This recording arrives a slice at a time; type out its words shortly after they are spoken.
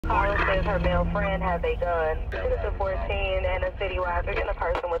caller says her male friend has a gun. It's a 14 and a citywide. They're getting a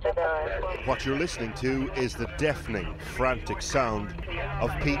person with a gun. What you're listening to is the deafening, frantic sound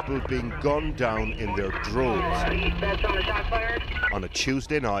of people being gunned down in their droves on a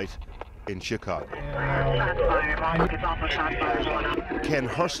Tuesday night in Chicago. Ken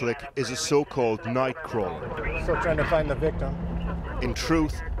Herslick is a so-called night crawler. Still trying to find the victim. In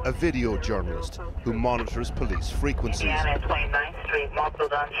truth, a video journalist who monitors police frequencies.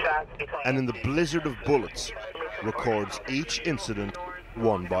 And in the blizzard of bullets, records each incident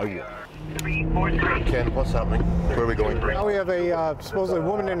one by one. Ken, what's happening? Where are we going? Now we have a supposedly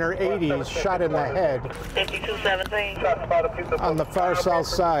woman in her 80s shot in the head. 5217. On the far south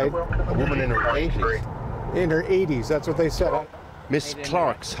side. A woman in her 80s? In her 80s, that's what they said. Miss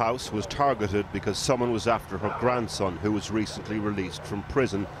Clark's house was targeted because someone was after her grandson, who was recently released from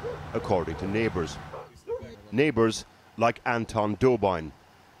prison, according to neighbours. Neighbours like Anton Dobine,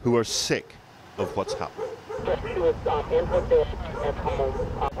 who are sick of what's happened.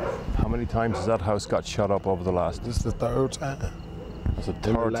 How many times has that house got shut up over the last? This is the third time. It's the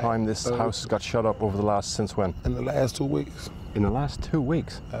third time this house has got shut up over the last, since when? In the last 2 weeks. In the last 2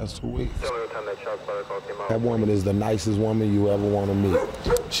 weeks? Last 2 weeks. That woman is the nicest woman you ever want to meet.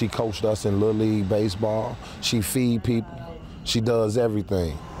 She coached us in Little League baseball. She feed people. She does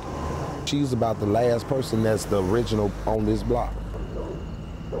everything. She's about the last person that's the original on this block.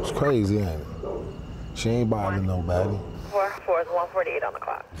 It's crazy, ain't it? She ain't bothering nobody. 4 is 148 on the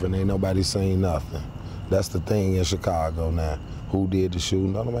clock. And ain't nobody saying nothing. That's the thing in Chicago now. Who did the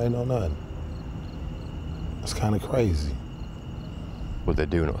shooting? Nobody know nothing. It's kind of crazy. Well, they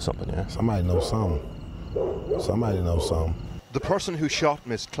do know something, yeah? Somebody knows something. Somebody knows something. The person who shot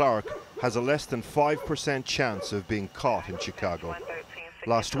Miss Clark has a less than 5% chance of being caught in Chicago.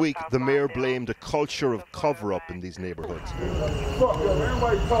 Last week, the mayor blamed a culture of cover-up in these neighborhoods.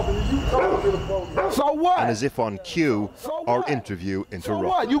 So what? And as if on cue, our interview interrupted. So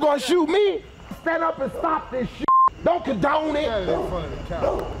what? You gonna shoot me? Stand up and stop this shit. Don't condone it.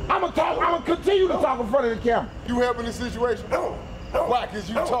 I'm gonna continue to talk in front of the camera. You helping the situation? Why? Because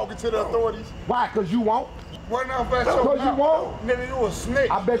you talking to the authorities? Why? Because you won't? Why not fast your Because you won't? Nigga, you a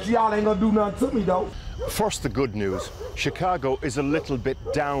snake. I bet y'all ain't gonna do nothing to me, though. First, the good news. Chicago is a little bit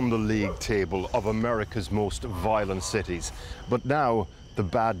down the league table of America's most violent cities. But now, the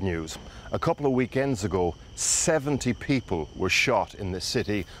bad news. A couple of weekends ago, 70 people were shot in this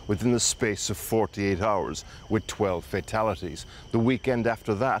city within the space of 48 hours, with 12 fatalities. The weekend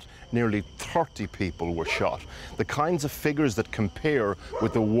after that, nearly 30 people were shot. The kinds of figures that compare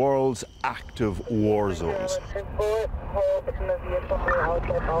with the world's active war zones.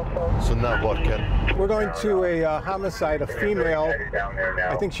 So now what, Ken? We're going to a homicide, a female,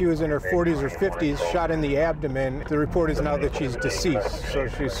 I think she was in her 40s or 50s, shot in the abdomen. The report is now that she's deceased, so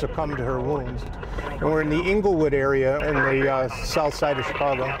she's succumbed to her wounds. And we're in the Inglewood area in the south side of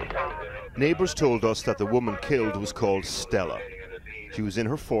Chicago. Neighbors told us that the woman killed was called Stella. She was in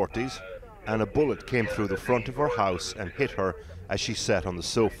her 40s, and a bullet came through the front of her house and hit her as she sat on the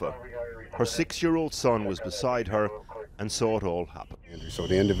sofa. Her 6-year-old son was beside her and saw it all happen. So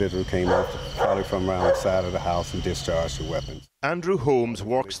the individual came up probably from around the side of the house and discharged the weapons. Andrew Holmes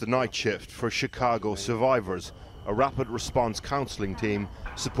works the night shift for Chicago Survivors, a rapid response counseling team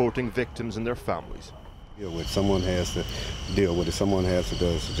supporting victims and their families. Someone has to deal with it. Someone has to do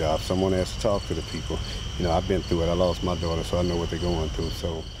this job. Someone has to talk to the people. You know, I've been through it. I lost my daughter, so I know what they're going through.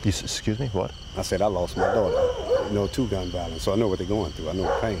 So, Excuse me, what? I said I lost my daughter, you know, to gun violence, so I know what they're going through. I know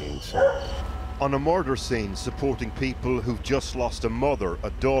the pain. So. On a murder scene, supporting people who've just lost a mother, a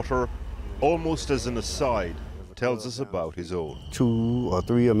daughter, almost as an aside, tells us about his own. 2 or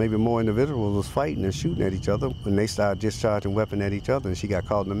 3 or maybe more individuals was fighting and shooting at each other when they started discharging weapons at each other, and she got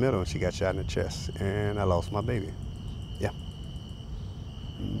caught in the middle and she got shot in the chest, and I lost my baby. Yeah.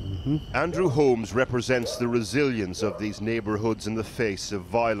 Andrew Holmes represents the resilience of these neighborhoods in the face of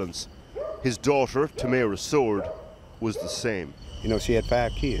violence. His daughter, Tamara Sword, was the same. You know, she had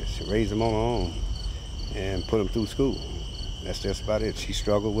 5 kids. She raised them on her own and put them through school. That's just about it. She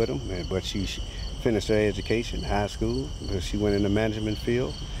struggled with them, but she finished her education, high school, because she went in the management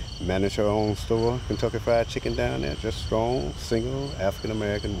field, managed her own store, Kentucky Fried Chicken down there, just strong, single,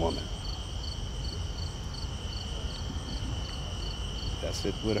 African-American woman. That's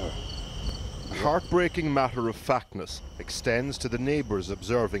it with her. Heartbreaking matter-of-factness extends to the neighbours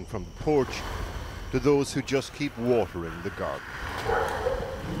observing from the porch, to those who just keep watering the garden.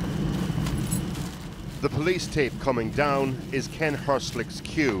 The police tape coming down is Ken Herslick's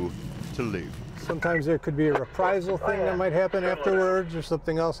cue to leave. Sometimes there could be a reprisal thing that might happen afterwards or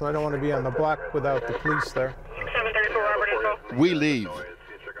something else, and I don't want to be on the block without the police there. We leave,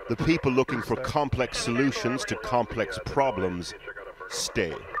 The people looking for complex solutions to complex problems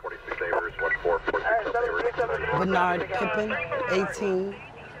stay. Bernard Pippin, 18.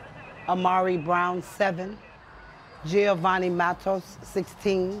 Amari Brown, 7. Giovanni Matos,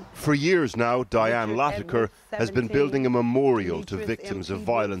 16. For years now, Diane Latiker has been building a memorial to victims of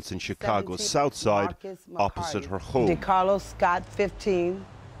violence in Chicago's South Side, opposite her home. DeCarlos Scott, 15.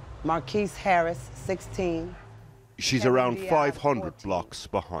 Marquise Harris, 16. She's around 500 blocks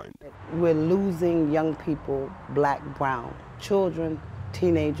behind. We're losing young people, black, brown, children,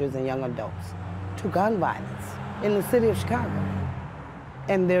 teenagers, and young adults to gun violence in the city of Chicago.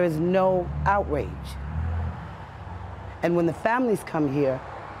 And there is no outrage. And when the families come here,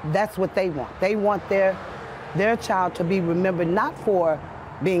 that's what they want. They want their child to be remembered not for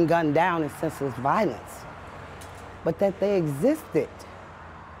being gunned down in senseless violence, but that they existed.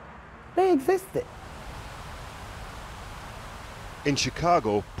 They existed. In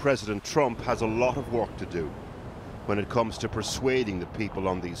Chicago, President Trump has a lot of work to do when it comes to persuading the people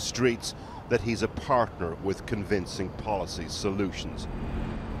on these streets that he's a partner with convincing policy solutions.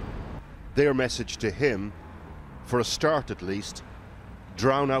 Their message to him, for a start at least,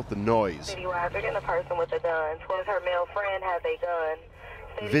 drown out the noise. Getting a person with a gun. Her male friend has a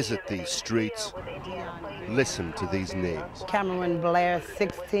gun. Visit these streets, listen to these names. Cameron Blair,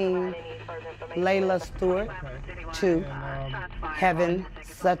 16. Layla Stewart, 2. Heaven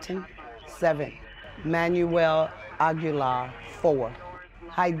Sutton, 7. Manuel Aguilar, 4.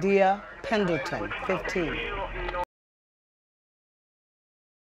 Hydea Pendleton, 15.